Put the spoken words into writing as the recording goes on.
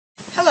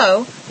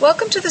Hello,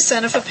 welcome to the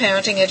Center for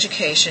Parenting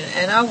Education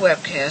and our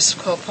webcast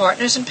called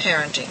Partners in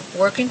Parenting,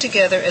 Working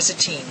Together as a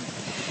Team.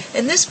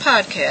 In this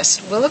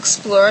podcast, we'll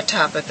explore a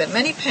topic that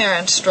many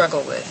parents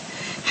struggle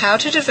with, how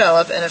to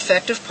develop an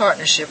effective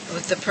partnership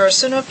with the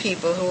person or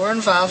people who are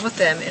involved with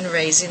them in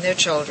raising their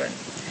children.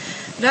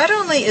 Not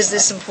only is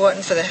this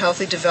important for the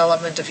healthy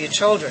development of your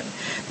children,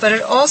 but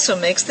it also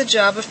makes the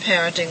job of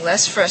parenting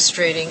less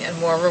frustrating and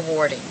more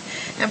rewarding.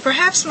 And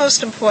perhaps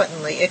most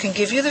importantly, it can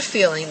give you the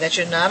feeling that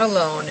you're not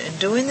alone in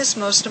doing this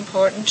most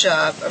important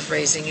job of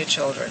raising your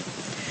children.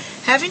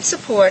 Having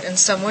support and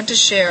someone to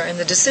share in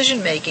the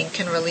decision-making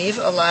can relieve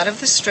a lot of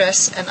the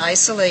stress and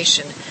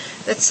isolation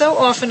that so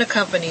often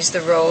accompanies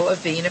the role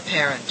of being a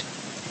parent.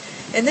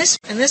 In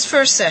this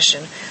first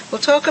session,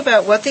 we'll talk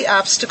about what the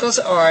obstacles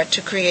are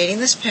to creating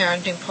this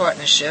parenting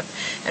partnership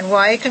and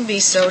why it can be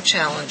so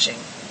challenging.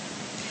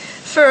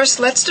 First,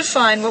 let's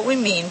define what we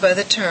mean by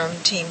the term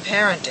team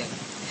parenting.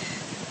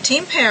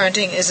 Team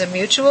parenting is a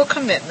mutual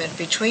commitment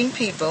between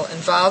people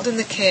involved in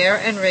the care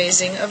and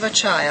raising of a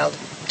child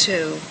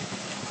to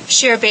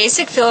share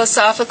basic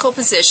philosophical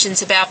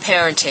positions about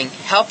parenting,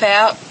 help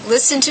out,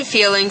 listen to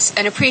feelings,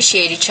 and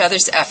appreciate each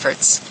other's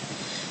efforts.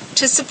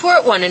 To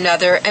support one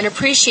another and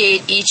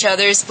appreciate each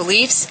other's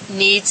beliefs,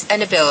 needs,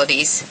 and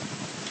abilities.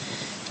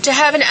 To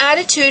have an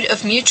attitude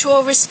of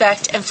mutual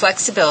respect and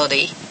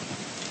flexibility.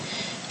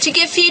 To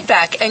give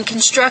feedback and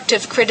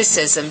constructive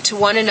criticism to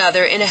one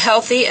another in a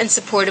healthy and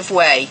supportive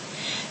way.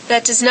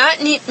 That does not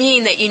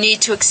mean that you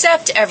need to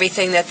accept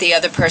everything that the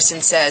other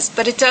person says,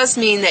 but it does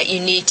mean that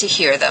you need to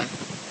hear them.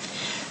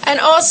 And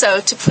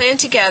also to plan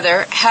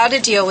together how to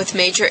deal with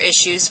major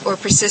issues or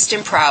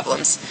persistent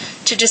problems,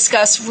 to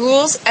discuss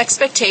rules,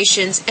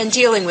 expectations, and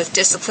dealing with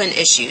discipline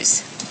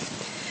issues.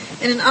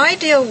 In an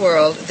ideal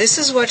world, this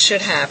is what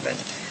should happen,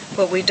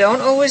 but we don't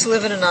always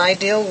live in an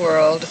ideal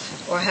world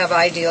or have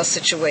ideal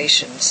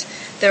situations.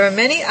 There are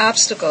many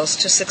obstacles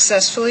to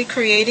successfully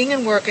creating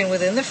and working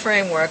within the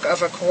framework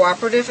of a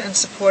cooperative and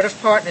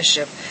supportive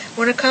partnership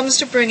when it comes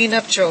to bringing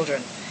up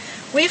children.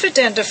 We've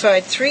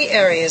identified 3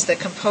 areas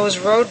that can pose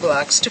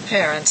roadblocks to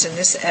parents in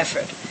this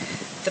effort: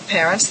 the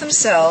parents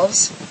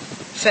themselves,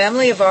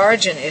 family of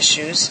origin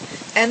issues,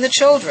 and the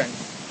children.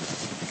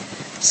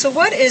 So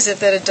what is it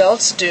that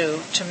adults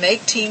do to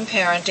make team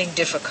parenting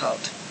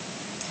difficult?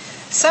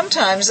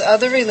 Sometimes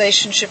other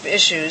relationship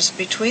issues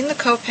between the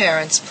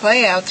co-parents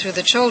play out through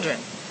the children.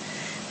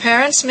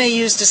 Parents may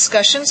use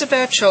discussions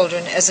about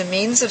children as a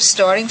means of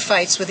starting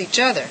fights with each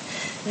other,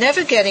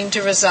 never getting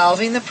to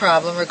resolving the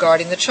problem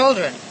regarding the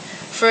children.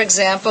 For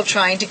example,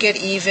 trying to get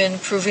even,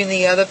 proving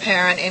the other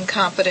parent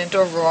incompetent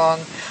or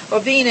wrong, or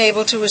being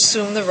able to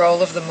assume the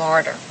role of the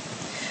martyr.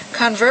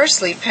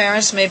 Conversely,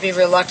 parents may be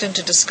reluctant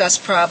to discuss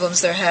problems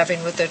they're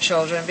having with their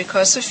children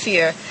because of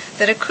fear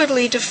that it could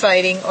lead to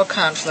fighting or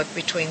conflict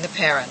between the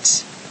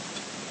parents.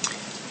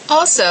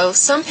 Also,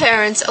 some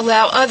parents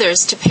allow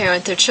others to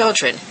parent their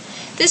children.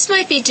 This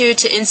might be due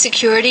to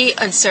insecurity,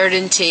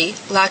 uncertainty,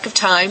 lack of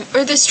time,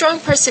 or the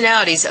strong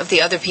personalities of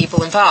the other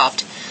people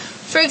involved.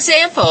 For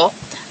example,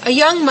 a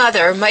young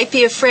mother might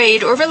be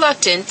afraid or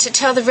reluctant to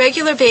tell the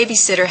regular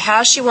babysitter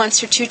how she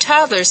wants her 2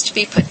 toddlers to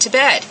be put to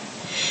bed.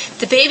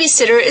 The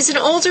babysitter is an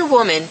older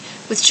woman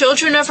with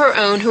children of her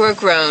own who are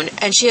grown,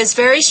 and she has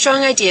very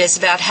strong ideas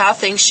about how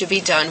things should be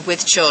done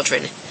with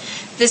children.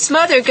 This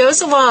mother goes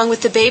along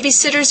with the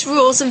babysitter's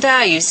rules and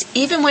values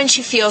even when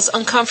she feels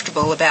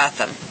uncomfortable about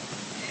them.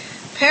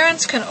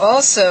 Parents can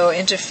also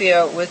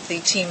interfere with the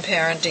team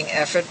parenting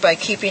effort by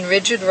keeping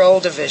rigid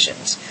role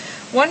divisions.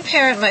 One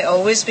parent may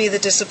always be the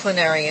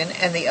disciplinarian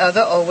and the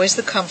other always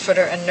the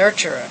comforter and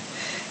nurturer.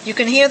 You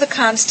can hear the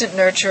constant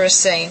nurturer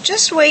saying,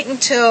 "Just wait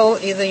until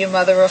either your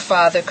mother or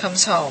father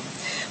comes home,"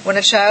 when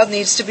a child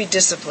needs to be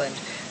disciplined,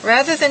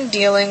 rather than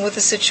dealing with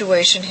the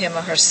situation him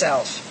or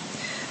herself.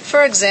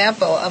 For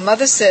example, a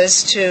mother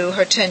says to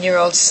her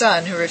 10-year-old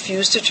son who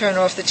refused to turn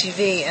off the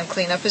TV and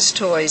clean up his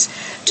toys,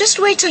 "Just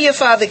wait till your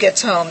father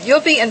gets home. You'll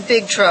be in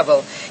big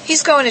trouble.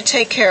 He's going to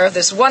take care of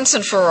this once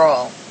and for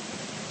all."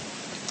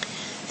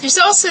 There's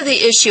also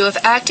the issue of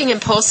acting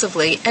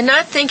impulsively and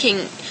not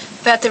thinking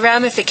about the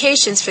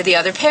ramifications for the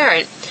other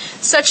parent,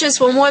 such as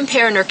when one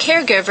parent or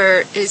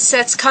caregiver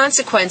sets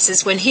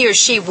consequences when he or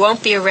she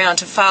won't be around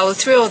to follow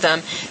through with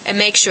them and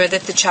make sure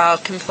that the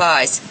child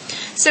complies.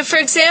 So, for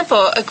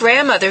example, a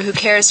grandmother who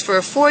cares for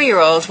a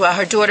 4-year-old while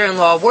her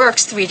daughter-in-law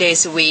works 3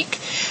 days a week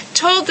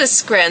told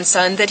this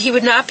grandson that he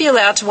would not be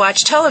allowed to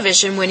watch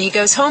television when he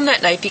goes home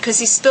that night because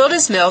he spilled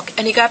his milk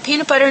and he got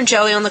peanut butter and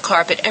jelly on the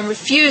carpet and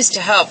refused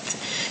to help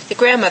the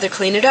grandmother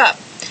clean it up.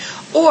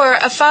 Or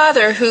a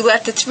father who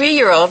let the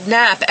 3-year-old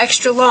nap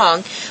extra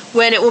long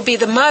when it will be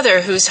the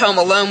mother who's home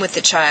alone with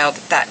the child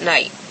that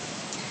night.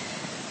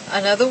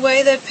 Another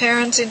way that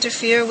parents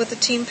interfere with the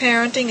team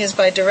parenting is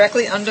by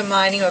directly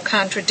undermining or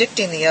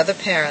contradicting the other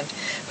parent,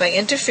 by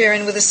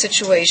interfering with a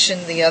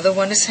situation the other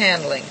one is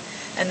handling,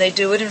 and they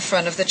do it in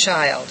front of the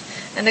child.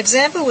 An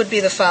example would be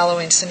the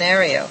following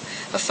scenario.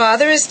 A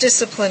father is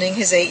disciplining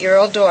his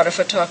 8-year-old daughter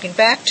for talking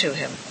back to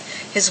him.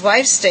 His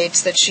wife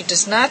states that she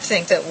does not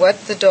think that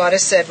what the daughter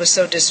said was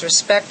so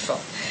disrespectful,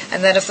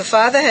 and that if the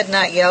father had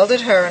not yelled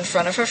at her in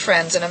front of her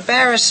friends and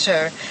embarrassed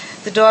her,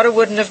 the daughter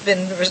wouldn't have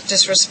been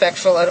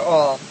disrespectful at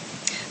all.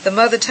 The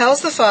mother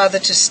tells the father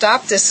to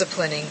stop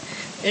disciplining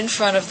in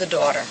front of the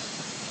daughter.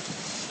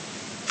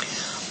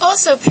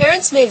 Also,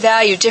 parents may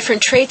value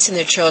different traits in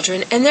their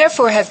children and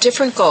therefore have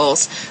different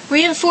goals,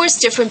 reinforce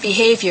different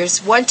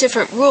behaviors, want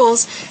different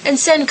rules, and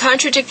send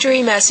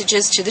contradictory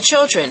messages to the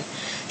children.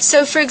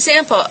 So, for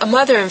example, a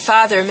mother and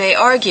father may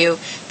argue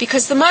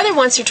because the mother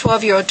wants her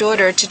 12-year-old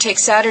daughter to take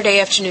Saturday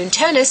afternoon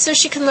tennis so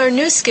she can learn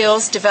new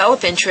skills,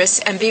 develop interests,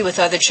 and be with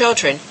other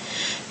children.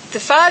 The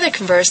father,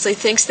 conversely,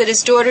 thinks that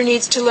his daughter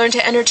needs to learn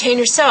to entertain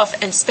herself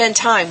and spend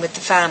time with the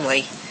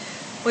family.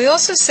 We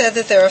also said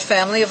that there are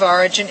family of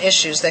origin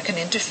issues that can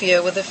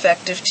interfere with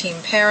effective team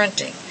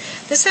parenting.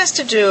 This has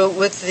to do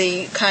with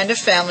the kind of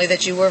family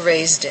that you were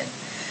raised in.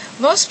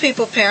 Most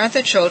people parent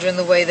their children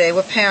the way they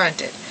were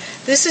parented.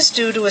 This is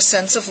due to a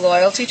sense of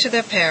loyalty to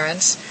their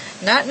parents,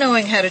 not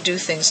knowing how to do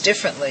things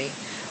differently,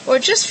 or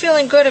just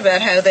feeling good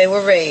about how they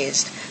were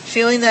raised,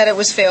 feeling that it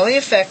was fairly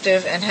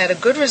effective and had a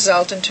good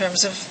result in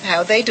terms of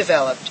how they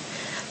developed.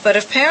 But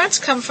if parents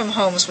come from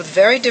homes with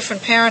very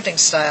different parenting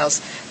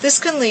styles, this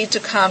can lead to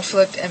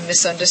conflict and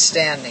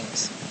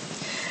misunderstandings.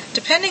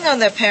 Depending on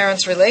their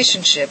parents'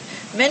 relationship,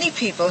 many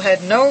people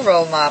had no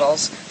role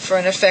models for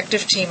an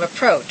effective team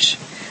approach.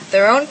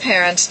 Their own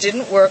parents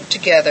didn't work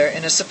together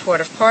in a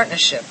supportive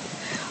partnership.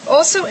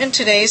 Also, in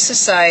today's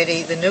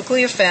society, the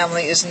nuclear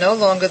family is no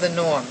longer the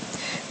norm.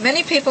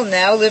 Many people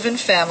now live in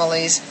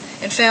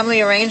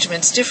family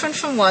arrangements different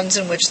from ones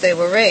in which they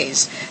were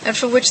raised, and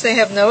for which they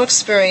have no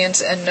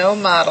experience and no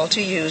model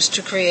to use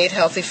to create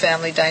healthy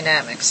family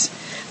dynamics.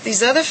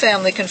 These other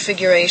family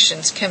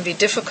configurations can be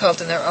difficult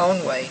in their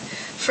own way.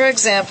 For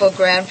example,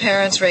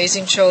 grandparents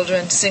raising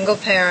children, single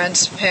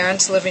parents,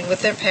 parents living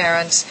with their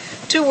parents,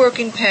 two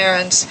working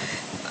parents,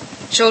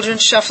 children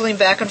shuffling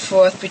back and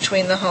forth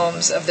between the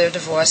homes of their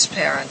divorced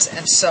parents,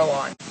 and so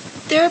on.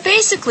 There are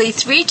basically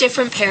 3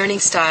 different parenting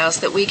styles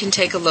that we can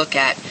take a look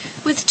at,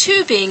 with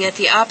 2 being at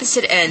the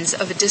opposite ends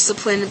of a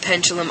discipline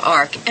pendulum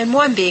arc and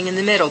 1 being in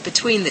the middle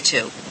between the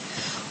 2.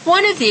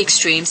 One of the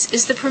extremes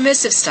is the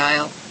permissive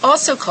style,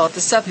 also called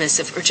the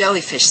submissive or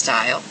jellyfish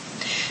style.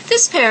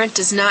 This parent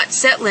does not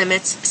set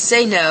limits,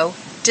 say no,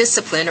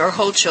 discipline, or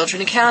hold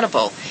children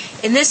accountable.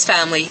 In this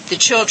family, the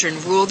children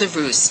rule the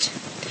roost.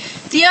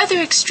 The other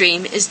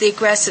extreme is the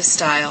aggressive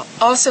style,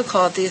 also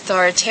called the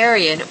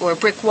authoritarian or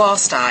brick wall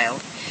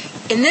style.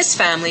 In this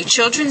family,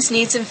 children's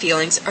needs and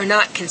feelings are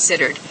not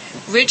considered.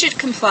 Rigid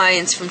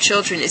compliance from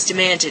children is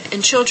demanded,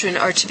 and children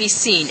are to be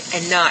seen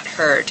and not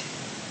heard.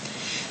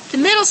 The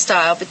middle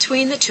style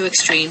between the 2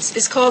 extremes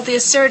is called the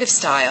assertive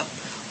style,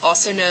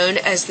 also known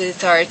as the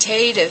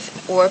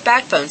authoritative or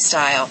backbone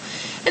style,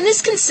 and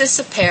this consists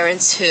of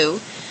parents who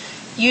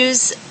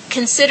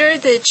consider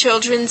the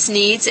children's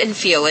needs and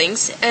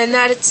feelings, and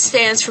that it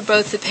stands for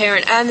both the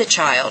parent and the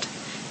child.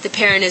 The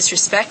parent is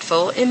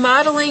respectful in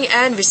modeling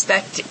and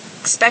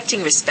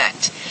expecting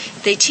respect.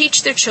 They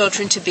teach their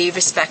children to be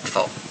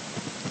respectful.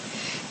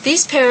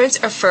 These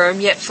parents are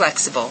firm yet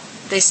flexible.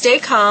 They stay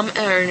calm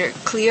and are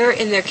clear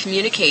in their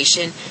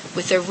communication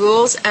with their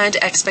rules and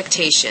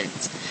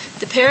expectations.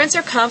 The parents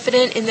are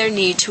confident in their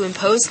need to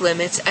impose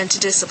limits and to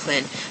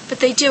discipline, but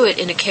they do it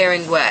in a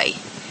caring way.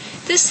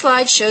 This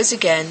slide shows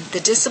again the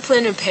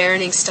discipline and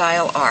parenting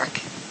style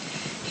arc.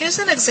 Here's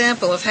an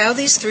example of how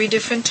these 3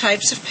 different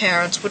types of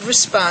parents would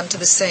respond to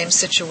the same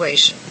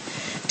situation.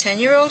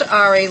 10-year-old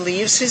Ari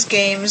leaves his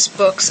games,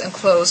 books, and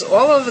clothes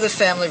all over the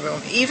family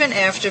room, even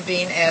after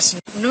being asked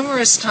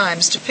numerous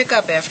times to pick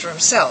up after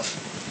himself.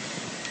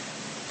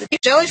 The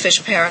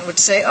jellyfish parent would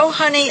say, "Oh,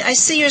 honey, I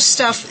see your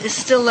stuff is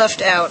still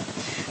left out.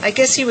 I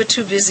guess you were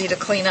too busy to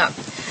clean up.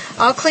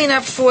 I'll clean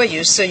up for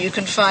you so you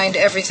can find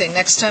everything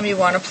next time you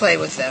want to play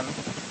with them."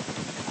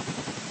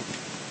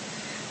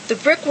 The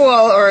brick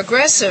wall or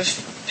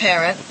aggressive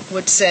parent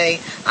would say,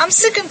 "I'm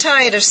sick and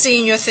tired of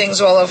seeing your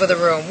things all over the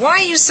room. Why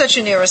are you such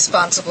an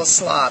irresponsible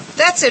slob?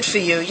 That's it for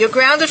you. You're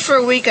grounded for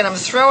a week and I'm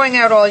throwing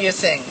out all your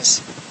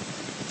things."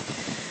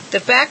 The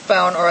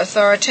backbone or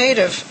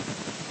authoritative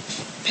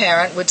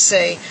parent would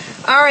say,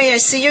 "Ari, I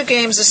see your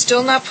games are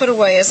still not put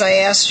away as I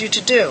asked you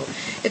to do.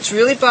 It's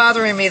really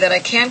bothering me that I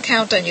can't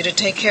count on you to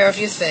take care of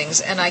your things,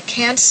 and I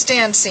can't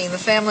stand seeing the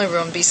family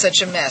room be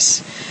such a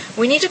mess.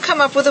 We need to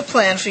come up with a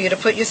plan for you to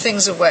put your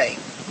things away.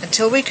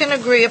 Until we can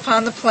agree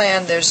upon the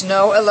plan, there's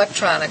no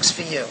electronics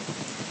for you."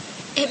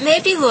 It may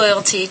be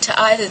loyalty to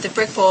either the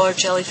brick wall or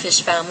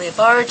jellyfish family of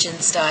origin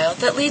style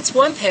that leads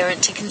one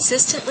parent to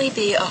consistently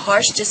be a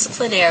harsh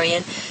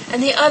disciplinarian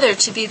and the other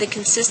to be the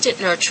consistent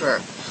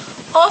nurturer.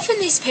 Often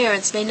these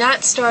parents may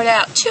not start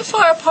out too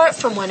far apart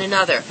from one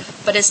another,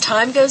 but as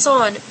time goes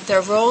on,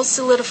 their roles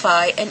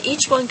solidify and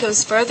each one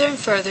goes further and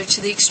further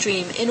to the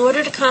extreme in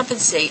order to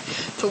compensate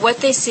for what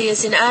they see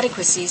as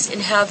inadequacies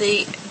in how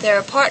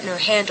their partner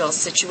handles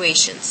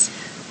situations.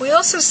 We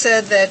also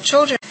said that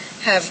children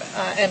have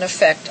an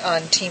effect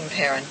on team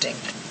parenting.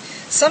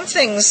 Some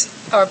things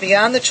are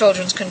beyond the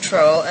children's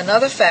control, and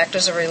other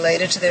factors are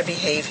related to their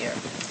behavior.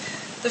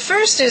 The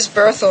first is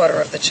birth order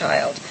of the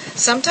child.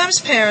 Sometimes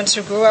parents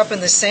who grew up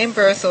in the same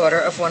birth order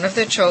of one of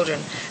their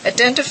children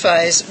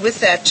identifies with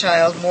that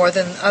child more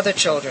than other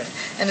children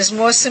and is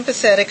more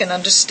sympathetic and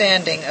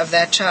understanding of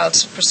that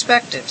child's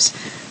perspectives.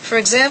 For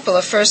example,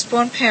 a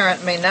firstborn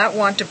parent may not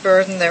want to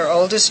burden their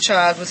oldest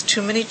child with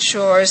too many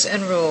chores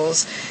and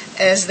rules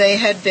as they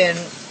had been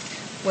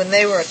when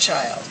they were a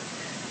child.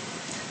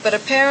 But a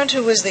parent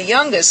who is the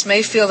youngest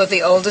may feel that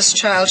the oldest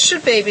child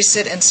should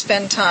babysit and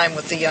spend time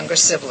with the younger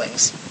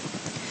siblings.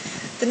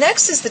 The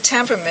next is the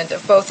temperament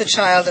of both the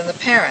child and the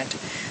parent.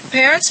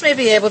 Parents may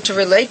be able to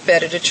relate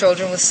better to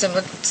children with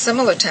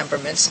similar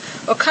temperaments,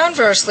 or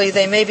conversely,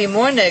 they may be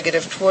more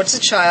negative towards a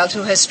child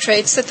who has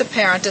traits that the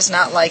parent does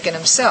not like in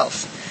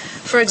himself.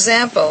 For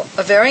example,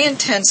 a very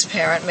intense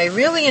parent may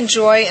really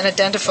enjoy and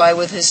identify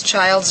with his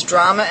child's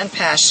drama and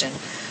passion,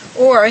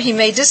 or he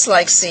may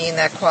dislike seeing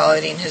that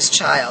quality in his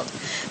child.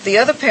 The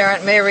other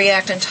parent may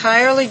react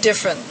entirely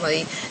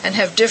differently and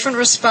have different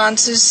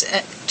responses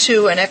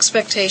to and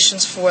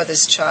expectations for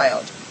this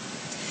child.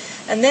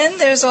 And then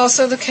there's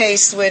also the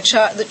case where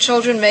the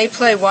children may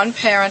play one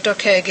parent or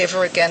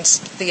caregiver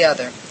against the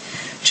other.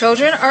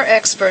 Children are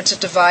experts at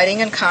dividing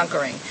and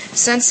conquering,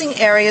 sensing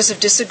areas of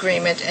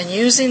disagreement and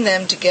using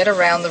them to get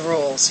around the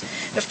rules.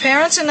 If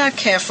parents are not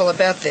careful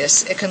about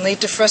this, it can lead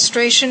to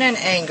frustration and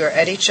anger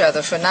at each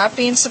other for not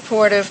being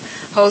supportive,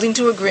 holding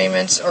to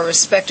agreements, or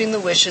respecting the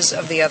wishes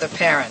of the other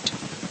parent.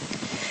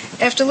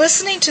 After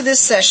listening to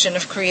this session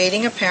of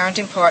Creating a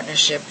Parenting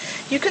Partnership,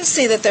 you can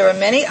see that there are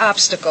many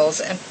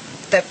obstacles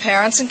that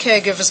parents and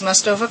caregivers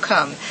must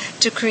overcome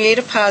to create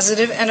a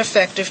positive and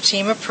effective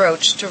team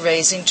approach to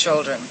raising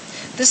children.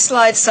 This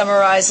slide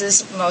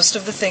summarizes most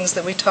of the things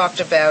that we talked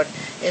about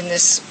in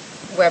this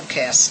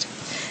webcast.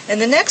 In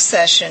the next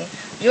session,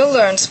 you'll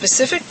learn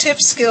specific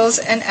tips, skills,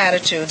 and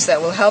attitudes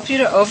that will help you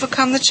to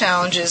overcome the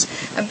challenges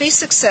and be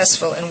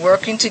successful in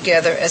working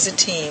together as a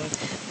team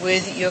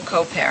with your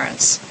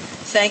co-parents.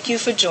 Thank you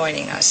for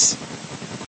joining us.